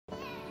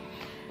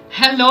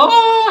Hello!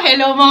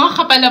 Hello mga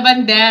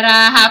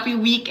kapalabandera! Happy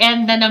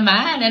weekend na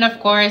naman! And of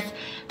course,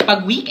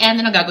 pag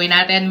weekend, ano gagawin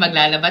natin?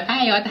 Maglalaba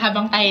tayo. At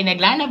habang tayo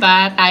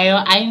naglalaba,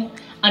 tayo ay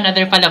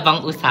another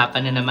palabang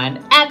usapan na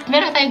naman. At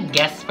meron tayong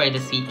guest for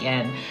this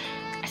weekend.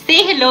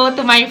 Say hello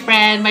to my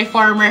friend, my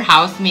former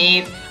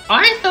housemate,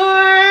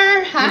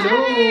 Arthur! Hi!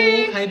 Hello!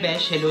 Hi,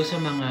 Besh. Hello sa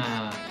mga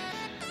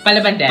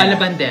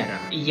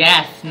Palabandera.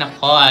 Yes,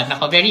 nako.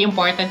 Very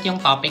important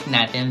yung topic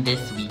natin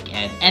this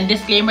weekend. And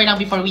disclaimer lang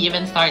before we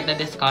even start the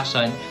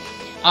discussion,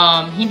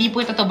 hindi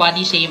po ito to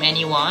body shame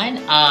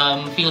anyone.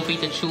 Feel free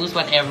to choose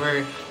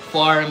whatever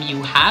form you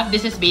have.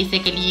 This is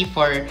basically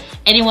for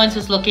anyone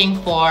who's looking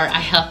for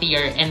a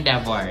healthier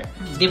endeavor.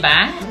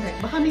 Diba? Correct.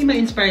 Baka may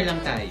ma-inspire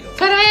lang tayo.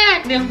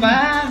 Correct!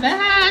 Diba?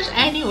 Bash!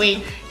 Anyway,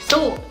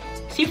 so,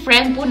 si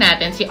friend po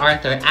natin, si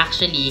Arthur,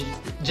 actually,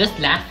 just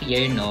last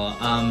year, no,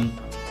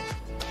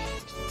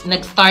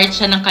 nag-start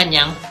siya ng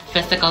kanyang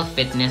physical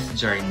fitness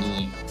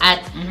journey. At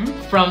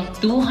from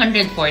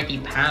 240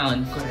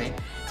 pounds, Correct.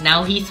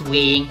 now he's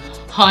weighing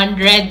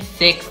 160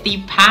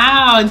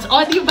 pounds.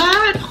 O,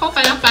 diba? Ako,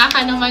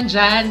 palakpakan naman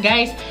dyan,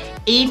 guys.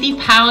 80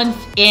 pounds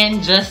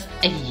in just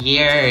a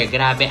year.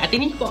 Grabe. At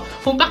tinan niyo po,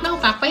 humpak na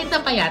humpak, payat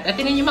na payat.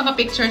 At tinan niyo mga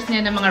pictures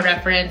niya ng mga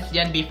reference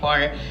dyan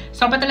before.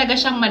 So, pa talaga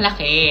siyang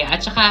malaki. At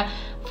saka,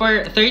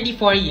 for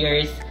 34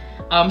 years,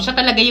 siya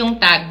talaga yung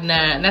tag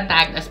na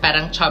tag as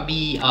parang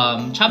chubby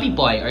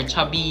boy or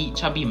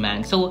chubby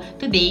man. So,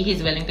 today,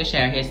 he's willing to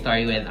share his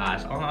story with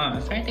us.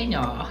 Startin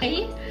nyo,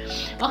 okay?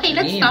 Okay,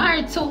 let's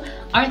start. So,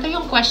 Arthur,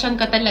 yung question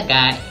ko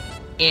talaga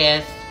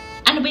is,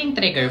 ano ba yung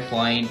trigger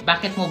point?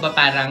 Bakit mo ba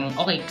parang,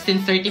 okay,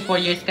 since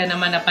 34 years ka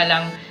naman na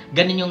palang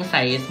ganun yung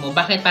size mo,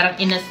 bakit parang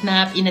in a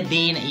snap, in a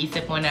day,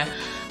 naisip mo na,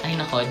 ay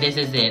nako, this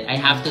is it. I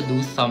have to do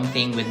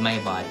something with my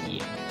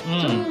body.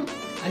 So,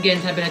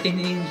 again, sabi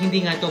natin, hindi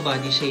nga to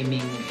body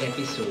shaming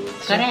episode.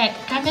 So, correct.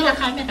 Camera.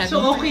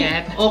 So,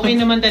 okay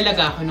naman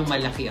talaga ako nung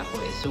malaki ako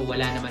eh. So,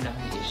 wala naman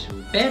akong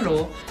issue.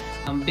 Pero,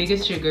 ang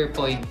biggest trigger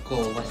point ko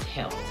was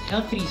health.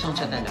 Health reason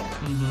siya talaga.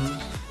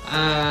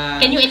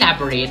 Can you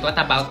elaborate? What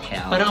about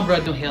health? Parang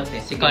abroad ng health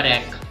eh. Sige.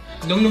 Correct.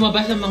 Nung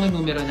lumabas ang mga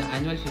numero ng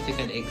annual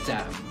physical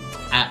exam,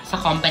 sa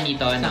company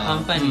to, no? sa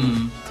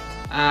company,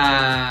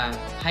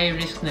 high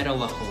risk na raw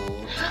ako.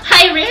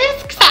 High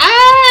risk?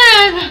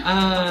 Saan?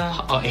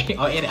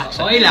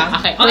 Reaction. Okay lang.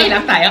 Okay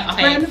lang tayo.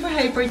 Okay. For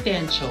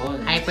hypertension.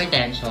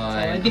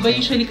 Hypertension. Di ba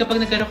usually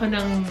kapag nagkaroon ka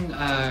ng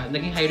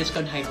naging high risk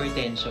on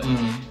hypertension,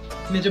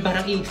 medyo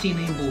parang iiksi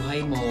na yung buhay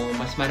mo,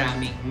 mas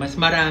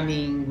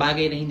maraming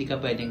bagay na hindi ka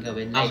pwedeng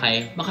gawin.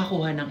 Like,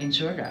 makakuha ng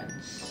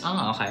insurance.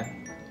 Okay.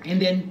 And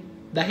then,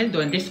 dahil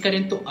doon, risk ka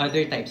rin to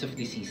other types of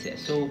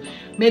diseases. So,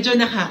 medyo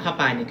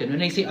nakakapanik ka.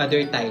 When I say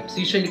other types,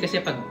 usually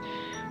kasi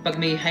pag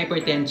may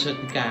hypertension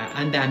ka,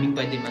 ang daming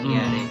pwede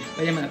mangyari.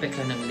 Pwede ma-apekto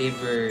ng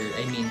liver,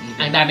 even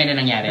ang dami na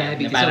nangyari.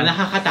 Diabetes. So,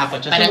 nakakatakot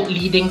siya. Parang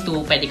leading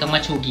to, pwede kang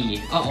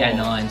matsugi.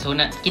 Ganon. So,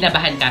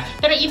 kinabahan ka.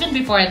 Pero even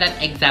before that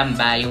exam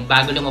ba, yung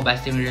bago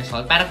lumabas yung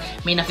result, parang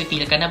may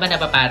nafe-feel ka na ba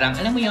parang,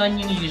 alam mo yon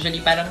yung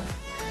usually parang,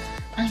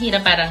 ang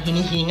hirap parang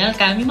hinihingal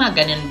ka. May mga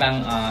ganun bang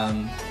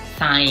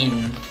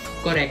sign?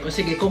 Correct. O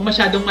sige, kung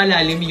masyadong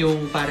malalim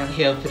yung parang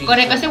health reason.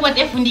 Correct. Kasi what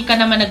if hindi ka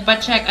naman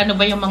nagpa-check? Ano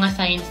ba yung mga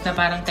signs na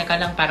parang, teka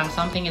lang, parang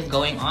something is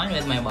going on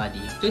with my body?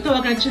 So, ito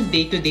natin siya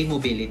day-to-day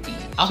mobility.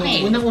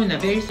 Okay. So, unang-una,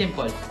 very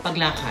simple.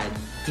 Paglakad,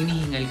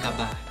 hinihingal ka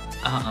ba?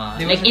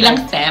 Diba, like,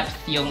 ilang steps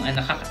yung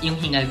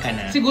hingal ka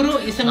na?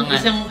 Siguro, isang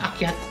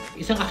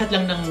akyat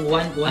lang ng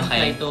one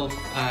flight of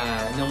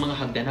ng mga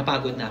hagdan,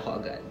 napagod na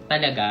ako agad.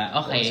 Talaga?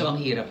 Okay. So, ang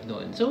hirap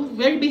nun. So,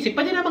 very basic.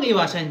 Pwede namang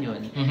iwasan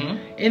yun.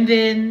 And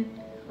then,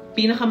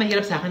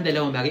 pinakamahirap sa akin,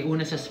 dalawang bagay.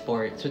 Una sa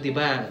sport. So,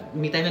 diba,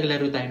 may time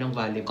naglaro tayo ng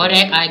volleyball.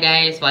 Correct.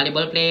 Guys,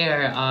 volleyball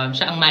player.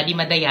 Siya ang Madi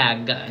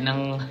Madayag ng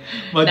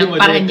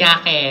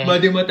Paranaque.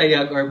 Madi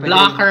Matayag or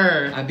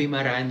blocker. Abi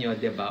Maranyo,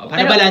 diba?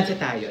 Para balanse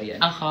tayo. Ayan.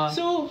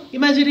 So,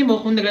 imagine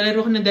mo, kung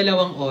naglalaro ka ng 2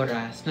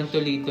 oras ng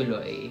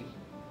tuloy-tuloy,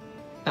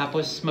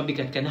 tapos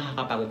mabigat ka,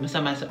 nakakapagod.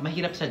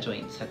 Mahirap sa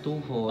joints, sa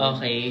tuhod.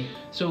 Okay.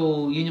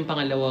 So, yun yung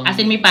pangalawang... As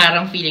in, may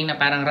parang feeling na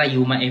parang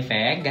Rayuma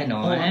effect,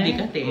 gano'n? Oo, ang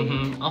bigat eh.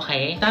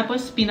 Okay.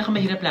 Tapos,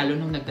 pinakamahirap lalo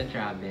nung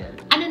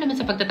nagta-travel. Ano naman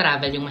sa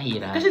pagta-travel yung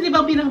mahirap? Kasi di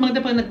ba,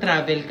 pinakamaganda pag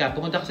nag-travel ka,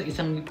 pumunta ka sa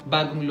isang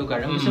bagong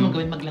lugar, ang gusto mong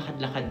gawin,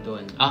 maglakad-lakad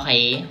doon.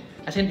 Okay.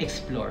 As in,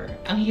 explore.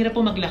 Ang hirap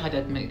po maglakad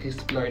at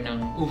mag-explore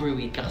ng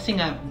overweight ka. Kasi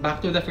nga,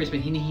 back to the first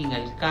one,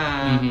 hinihingal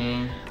ka,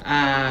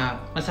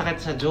 masakit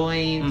sa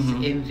joints,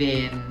 and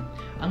then,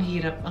 ang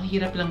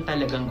hirap lang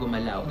talagang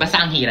gumalaw.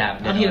 Basta ang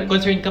hirap. Ang hirap.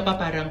 Concerned ka pa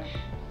parang,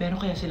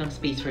 meron kaya silang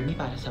space for me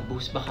para sa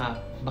bus? Baka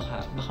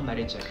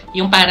ma-reject.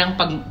 Yung parang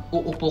pag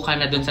uupo ka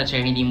na dun sa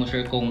chair, hindi mo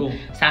sure kung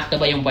sakto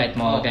ba yung puwet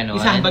mo,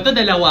 gano'n. Isahan ba to?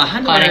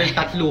 Dalawahan or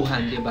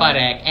tatluhan, di ba?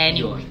 Correct.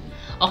 Anyway.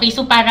 Okay,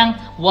 so parang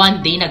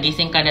one day,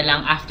 nagising ka na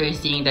lang after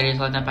seeing the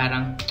result na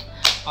parang,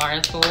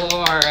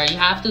 Arthur, you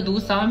have to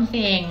do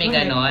something. May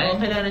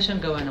gano'n. Kailangan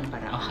siyang gawa ng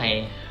paraan.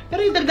 Okay.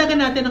 Pero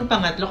idagdagan natin ng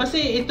pangatlo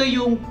kasi ito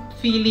yung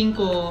feeling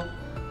ko,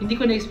 hindi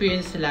ko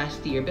na-experience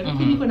last year, pero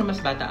feeling ko na mas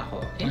bata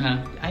ako.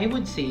 And I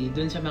would say,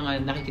 dun sa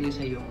mga nakikinig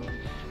sa yung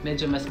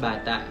medyo mas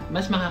bata,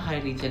 mas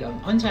makaka-relate sila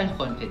on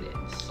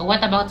self-confidence.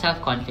 What about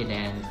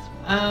self-confidence?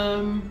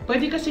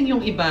 Pwede kasing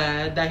yung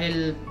iba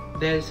dahil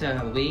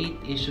sa weight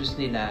issues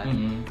nila,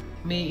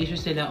 may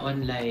issues nila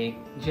on like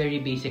very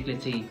basic,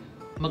 let's say,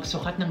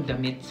 magsukat ng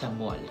damit sa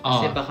mall.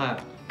 Kasi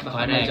baka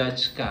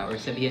ma-judge ka or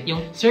sabihin,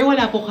 sir,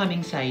 wala po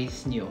kaming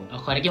size nyo.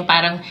 Correct. Yung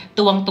parang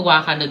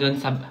tuwang-tuwa ka na doon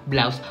sa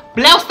blouse.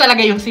 Blouse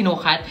talaga yung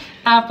sinukat.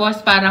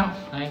 Tapos parang,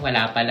 ay,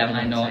 wala palang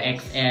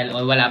XL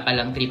o wala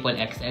palang triple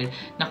XL.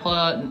 Nako,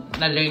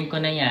 na-learn ko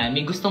na yan.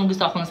 May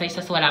gustong-gusto akong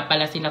sizes, wala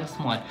pala silang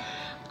small.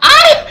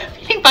 Ay!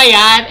 Feeling pa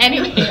yan!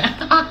 Anyway.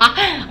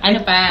 Ano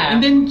pa?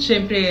 And then,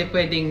 syempre,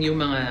 pwedeng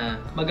yung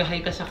mga mag-hi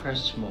ka sa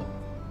crush mo.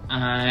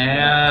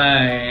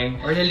 Ay.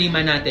 Or nalima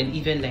natin,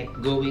 even like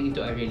going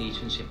into a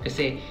relationship.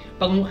 Kasi,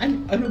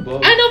 ano ba?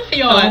 Ano ba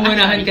yun?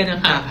 Pangungunahan ka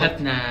ng takot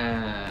na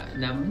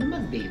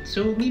mag-date.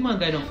 So, may mga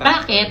ganong factor.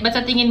 Bakit? Ba't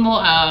sa tingin mo,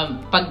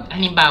 pag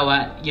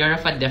halimbawa, you're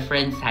of a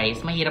different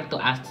size, mahirap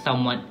to ask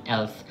someone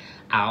else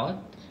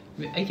out?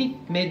 I think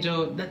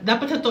medyo,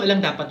 dapat sa to lang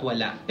dapat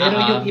wala.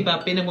 Pero yung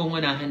iba,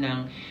 pinangungunahan ng,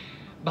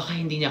 baka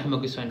hindi niya ako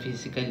magustuhan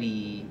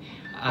physically.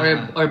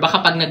 Or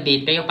baka pag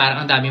nag-date kayo,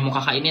 parang ang dami mong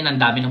kakainin,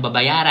 ang dami ng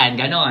babayaran,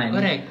 ganon.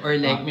 Correct. Or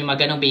like, may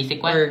mga ganong basic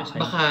one. Or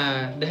baka,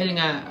 dahil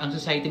nga, ang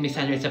society may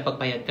standards sa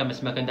pagpayat ka, mas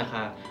maganda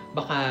ka,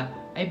 baka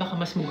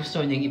mas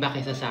magustuhan niya yung iba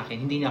kaysa sa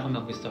akin, hindi niya ako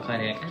magustuhan.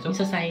 Correct. So,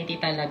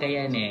 society talaga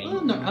yan eh.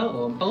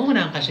 Oo.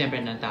 Pangunahan ka syempre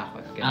ng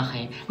takot.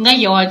 Okay.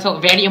 Ngayon, so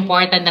very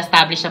important,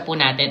 na-establish na po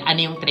natin ano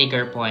yung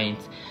trigger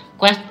points.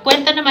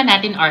 Kwento naman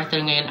natin,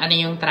 Arthur, ngayon, ano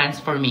yung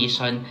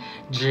transformation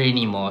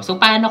journey mo. So,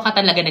 paano ka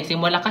talaga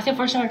nagsimula? Kasi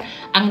for sure,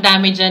 ang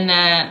dami dyan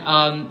na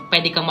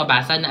pwede kang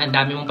mabasa, na ang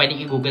dami mong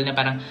pwedeng i-google na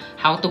parang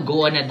how to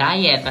go on a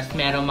diet. Tapos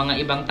merong mga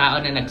ibang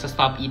tao na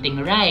nagsa-stop eating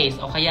rice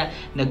o kaya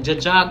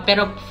nagja-jog.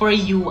 Pero for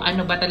you,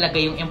 ano ba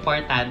talaga yung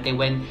importante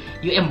when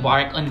you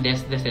embark on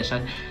this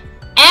decision?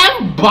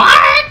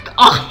 Embark!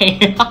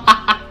 Okay.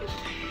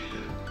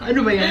 Ano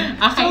ba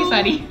yan? Okay, so,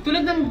 sorry.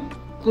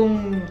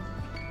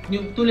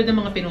 Tulad ng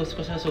mga pinost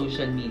ko sa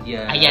social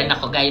media. Ayan,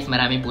 ako guys,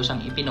 marami po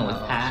siyang ipinost,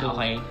 ha?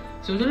 Okay.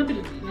 So, doon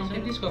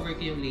na-discover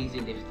ko yung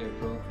Lazy Lifter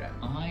program.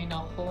 Ay,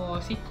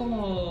 nako, si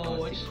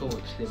Coach. Si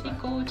Coach, diba? Si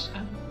Coach,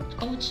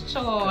 Coach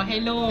Cho.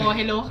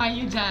 Hello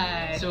kayo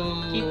dyan. So,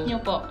 cute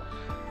nyo po.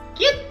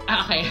 Cute!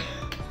 Okay.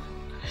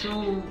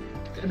 So,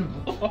 ano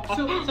ba?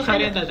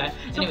 Sorry,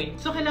 anyway.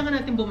 So, kailangan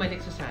natin bumalik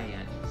sa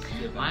science.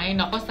 Diba? Ay,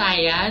 nako,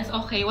 science.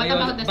 Okay, what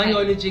about the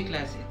biology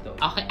class ito.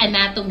 Okay,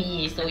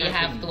 anatomy. So, you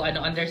have to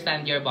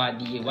understand your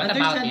body. What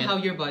about it? Understand how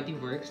your body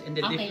works and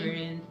the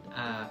different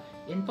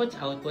inputs,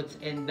 outputs,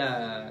 and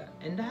the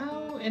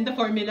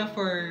formula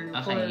for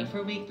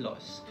weight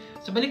loss.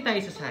 So, balik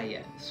tayo sa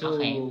science. So,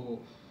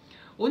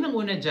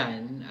 unang-una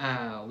dyan,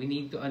 we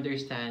need to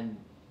understand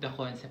the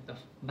concept of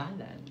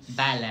balance.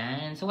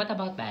 Balance? So, what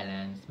about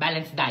balance?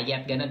 Balance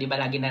diet, gano'n. Di ba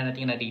lagi na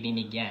natin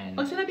naririnig yan?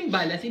 Pag sinabing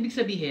balance, ibig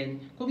sabihin,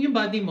 kung yung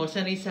body mo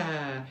sanay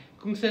sa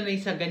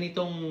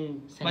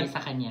ganitong... Sanay sa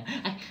kanya.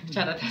 Ay,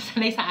 charot.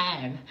 Sanay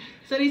saan?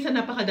 Sanay sa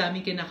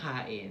napakadaming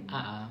kinakain.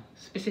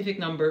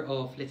 Specific number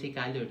of, let's say,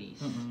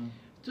 calories.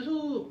 So,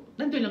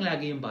 nandun lang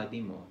lagi yung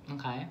body mo.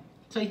 Okay.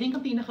 So, I think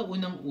ang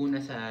pinakaunang-una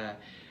sa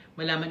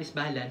malaman is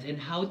balance and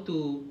how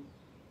to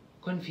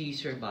confuse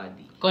your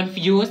body.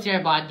 Confuse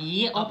your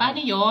body? O, paano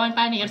yun?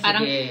 Paano yun?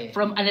 Parang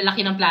from ang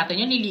lalaki ng plato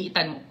nyo,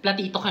 liliitan mo.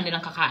 Platito ka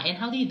nilang kakain.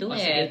 How do you do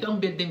it? Sige, ito ang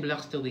building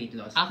blocks to weight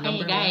loss.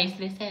 Okay, guys,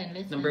 listen.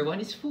 Number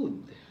 1 is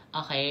food.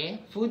 Okay.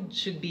 Food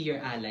should be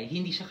your ally,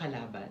 hindi siya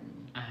kalaban.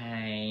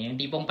 Ay, yung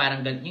tipong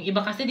parang, yung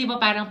iba kasi di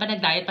ba parang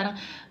panag-diet, parang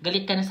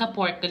galit ka na sa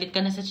pork, galit ka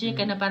na sa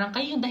chicken, na parang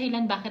kayo yung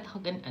dahilan bakit ako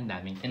ganun. Ang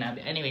daming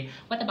sinabi. Anyway,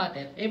 what about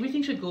it?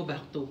 Everything should go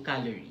back to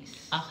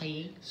calories.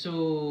 Okay.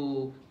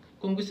 So,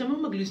 kung gusto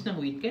mong mag-lose ng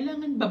weight,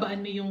 kailangan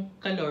babaan mo yung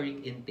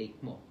caloric intake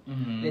mo.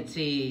 Let's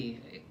say,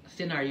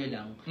 scenario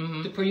lang.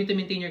 For you to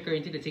maintain your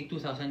current weight, let's say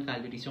 2,000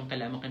 calories yung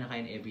kailangan mong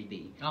kinakain every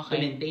day. Okay. To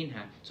maintain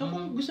ha. So,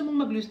 kung gusto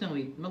mong mag-lose ng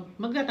weight,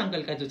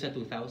 magtatanggal ka doon sa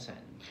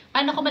 2,000.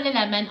 Paano ko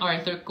malalaman,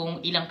 Arthur, kung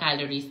ilang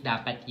calories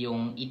dapat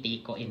yung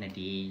i-take ko in a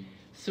day?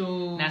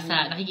 So,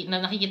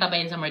 nakikita ba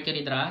yan sa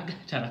Mercury Drug?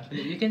 Charot.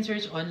 You can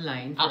search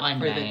online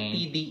for the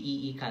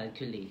TDEE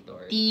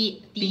calculator.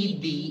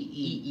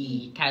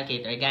 TDEE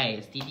calculator,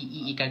 guys.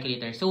 TDEE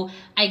calculator. So,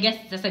 I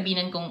guess,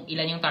 sasabihin kung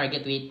ilan yung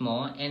target weight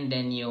mo and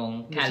then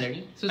yung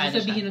calorie. So,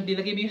 sasabihin,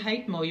 bilagay mo yung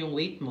height mo, yung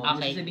weight mo.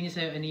 Okay. Sasabihin niya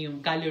sa'yo ano yung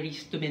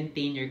calories to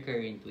maintain your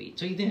current weight.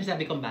 So, ito yung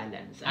sabi kong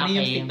balance. Ano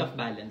yung state of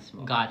balance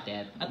mo. Got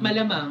it. At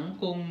malamang,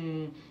 kung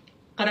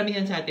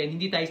karamihan sa atin,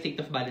 hindi tayo state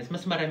of balance,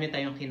 mas marami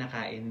tayong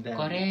kinakain.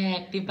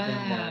 Correct, diba?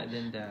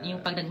 Yung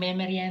pag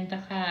nagme-merienda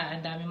ka,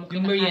 ang dami mo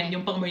kinakain.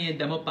 Yung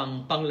pang-merienda mo,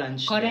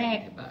 pang-lunch.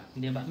 Correct.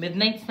 Diba?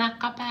 Midnight snack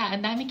ka pa,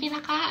 ang dami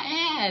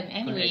kinakain.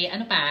 Anyway, correct.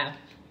 Ano pa?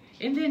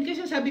 And then,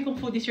 kasi sabi kong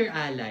food is your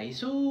ally.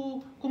 So,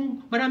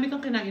 kung marami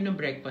kang kinain ng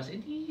breakfast,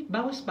 edi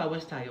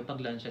bawas-bawas tayo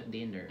pag lunch at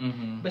dinner.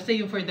 Basta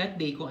yung for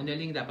that day, kung ano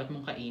lang dapat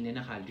mong kainin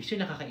na calories,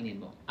 yun nakakainin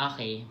mo.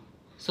 Okay.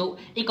 So,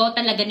 ikaw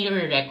talaga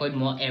nire-record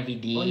mo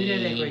everyday? O,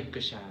 nire-record ko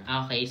siya.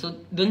 Okay.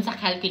 So, dun sa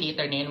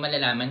calculator na yun,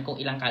 malalaman kung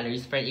ilang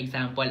calories. For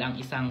example, ang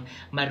isang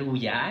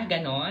maruya,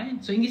 ganon.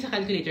 So, hindi sa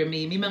calculator.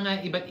 May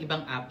mga iba't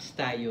ibang apps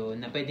tayo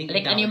na pwedeng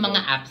like, ano yung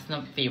mga apps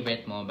na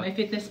favorite mo?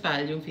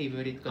 MyFitnessPal yung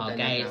favorite ko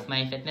talaga. Guys,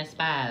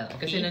 MyFitnessPal.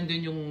 Okay. Kasi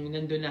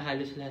nandun na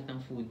halos lahat ng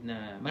food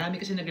na... Marami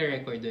kasi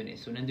nagre-record dun eh.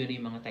 So, nandun na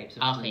yung mga types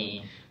of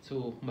food.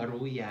 So,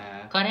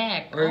 maruya.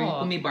 Correct. Or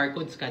kung may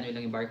barcode, scan nyo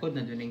lang yung barcode,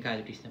 nandun na yung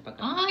calories na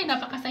pagkakas. Ay,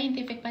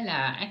 napaka-scientific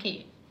pala.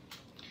 Okay.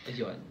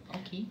 Ayun.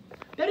 Okay.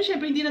 Pero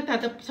syempre, hindi sa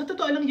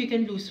totoo lang, you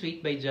can lose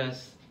weight by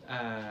just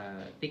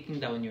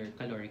taking down your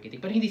caloric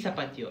intake. Pero hindi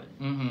sapat yun.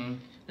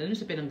 Lalo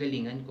sa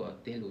pinanggalingan ko,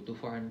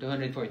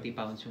 240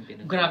 pounds yung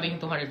pinanggalingan. Grabe yung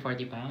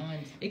 240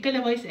 pounds.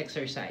 Ikalawa is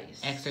exercise.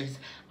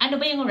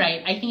 Ano ba yung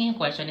right? I think yung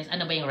question is,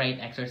 ano ba yung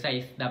right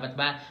exercise? Dapat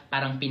ba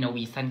parang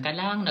pinawisan ka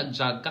lang,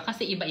 nag-jog ka?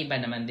 Kasi iba-iba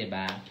naman, di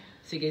ba?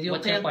 Sige,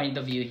 what's your point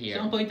of view here?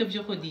 So, ang point of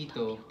view ko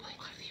dito,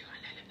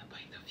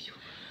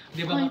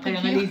 di ba kaya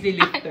nga lazy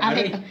lift?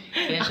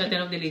 Kaya siya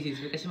tinawag na lazy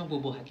lift kasi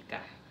magbubuhat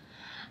ka.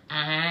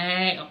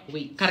 Ay,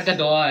 weights.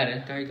 Cargador.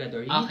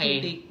 You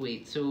need to take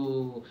weight.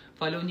 So,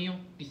 follow niyo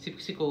yung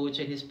si coach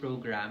and his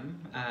program.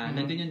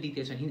 Nandun yung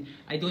details.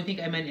 I don't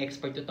think I'm an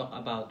expert to talk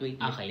about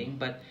weightlifting,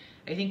 but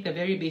I think the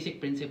very basic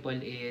principle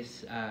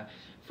is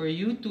for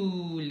you to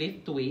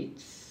lift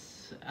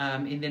weights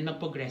and then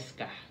mag-progress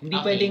ka. Hindi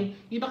pwedeng,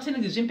 iba kasi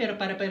nag-gym pero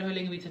para-pareho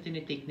lang yung weights na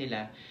tinitake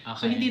nila.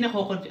 So, hindi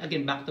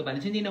again, back to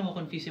balance, hindi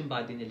confuse yung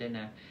body nila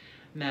na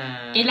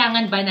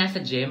kailangan ba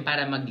nasa gym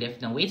para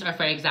mag-lift ng weights? Or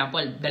for example,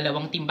 2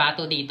 timba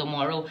today,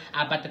 tomorrow,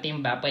 4 na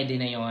timba,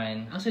 pwede na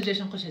yon. Ang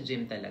suggestion ko sa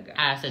gym talaga.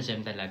 Sa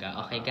gym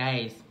talaga. Okay,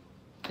 guys.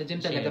 Sa gym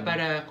talaga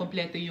para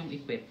kompleto yung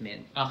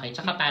equipment. Okay,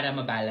 tsaka para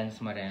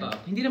mabalance mo rin.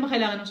 Hindi naman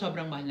kailangan ng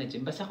sobrang mahal na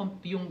gym. Basta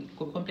yung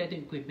kompleto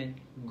yung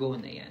equipment, go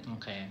na yan.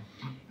 Okay.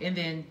 And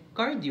then,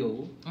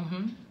 cardio,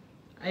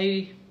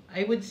 I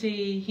would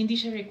say, hindi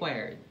siya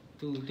required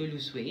to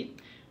lose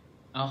weight.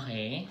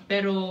 Okay.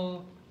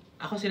 Pero,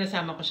 ako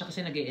sinasama ko siya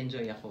kasi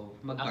nag-e-enjoy ako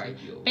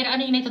mag-cardio. Pero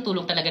ano yung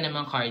natutulong talaga ng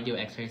mga cardio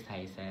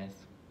exercises?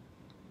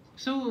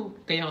 So,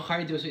 kaya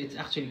cardio, so it's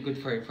actually good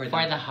for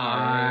the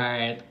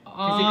heart.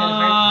 Physical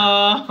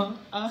heart.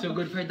 So,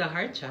 good for the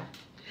heart siya.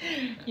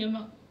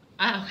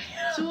 Okay.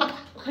 So,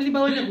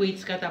 halimbawa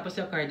nag-weights ka tapos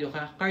sa cardio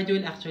ka, cardio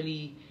will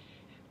actually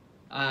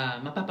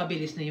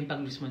mapapabilis na yung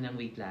pag-lose mo ng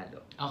weight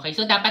lalo. Okay,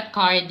 so dapat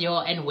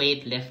cardio and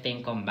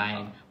weightlifting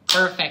combined.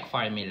 Perfect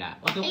formula.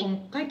 Although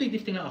kung kahit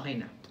weightlifting lang, okay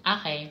na.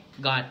 Okay,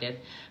 got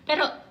it.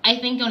 Pero I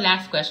think yung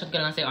last question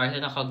ko lang si Arthur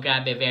ako,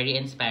 grabe, very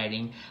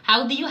inspiring.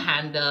 How do you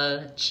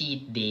handle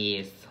cheat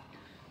days?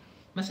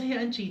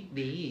 Masaya ang cheat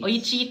days. O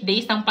yung cheat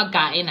days ng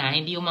pagkain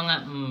hindi yung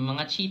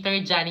mga cheater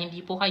dyan, hindi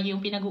po kayo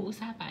yung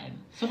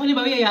pinag-uusapan. So kung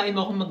halimbawa yayain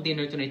mo akong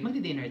mag-dinner tonight,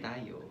 mag-dinner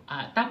tayo.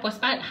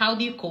 Tapos, how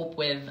do you cope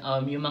with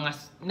yung mga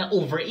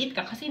na-overeat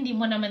ka? Kasi hindi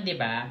mo naman, di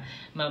ba,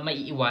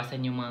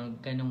 maiiwasan yung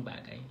mga ganong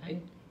bagay.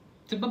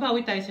 So,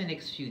 babawi tayo sa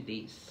next few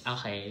days.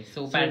 Okay.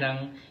 So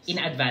parang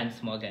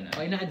in-advance mo, gano'n?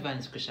 O,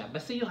 in-advance ko siya.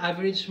 Basta yung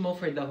average mo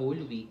for the whole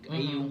week,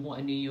 ay yung kung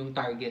ano yung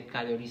target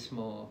calories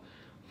mo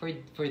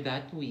for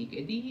that week,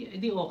 edi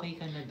okay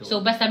ka na doon. So,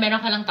 basta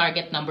meron ka lang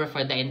target number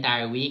for the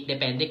entire week.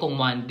 Depende kung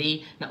one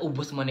day,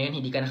 naubos mo na yun,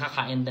 hindi ka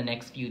nakakain the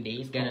next few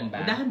days. Ganun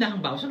ba?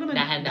 Dahan-dahang bawas.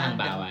 Dahan-dahang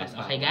bawas.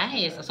 Okay,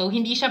 guys. So,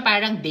 hindi siya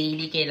parang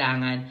daily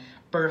kailangan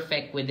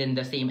perfect within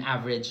the same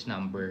average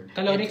number.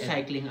 Caloric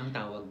cycling ang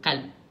tawag.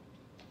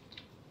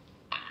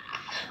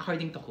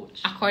 According to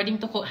coach.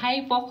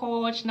 Hi po,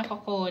 coach.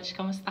 Nako, coach.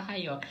 Kamusta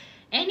kayo?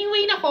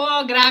 Anyway,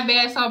 nako.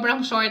 Grabe.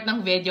 Sobrang short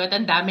ng video at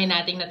ang dami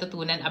nating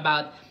natutunan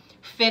about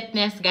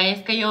fitness, guys.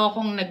 Kayo,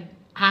 kung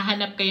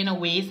naghahanap kayo ng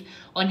ways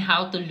on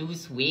how to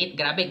lose weight.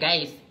 Grabe,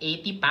 guys.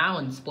 80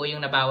 pounds po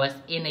yung nabawas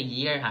in a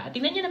year, ha?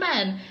 Tingnan nyo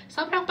naman.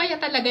 Sobrang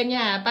payat talaga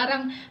niya.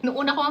 Parang, noong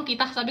una ko ang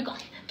kita, sabi ko,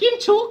 Kim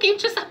Chu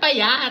sa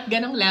payat.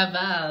 Ganong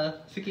level.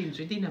 Si Kim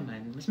Chu, hindi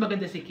naman. Mas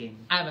maganda si Kim.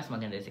 Mas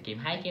maganda si Kim.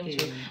 Hi, Kim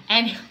Chu.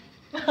 And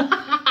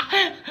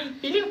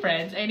feeling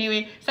friends.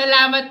 Anyway,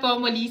 salamat po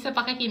muli sa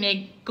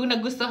pakikinig. Kung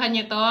nagustuhan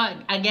nyo to,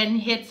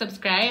 again, hit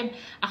subscribe.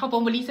 Ako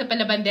po muli sa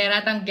Palabandera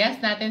at ang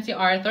guest natin si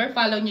Arthur.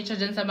 Follow nyo siya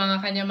dyan sa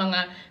kanyang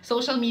mga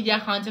social media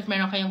accounts if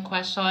meron kayong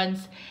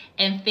questions.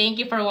 And thank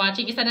you for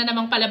watching. Isa na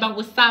namang palabang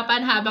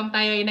usapan habang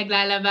tayo ay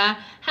naglalaba.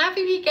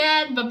 Happy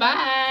weekend!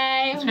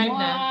 Bye-bye! Subscribe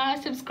na.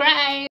 Subscribe!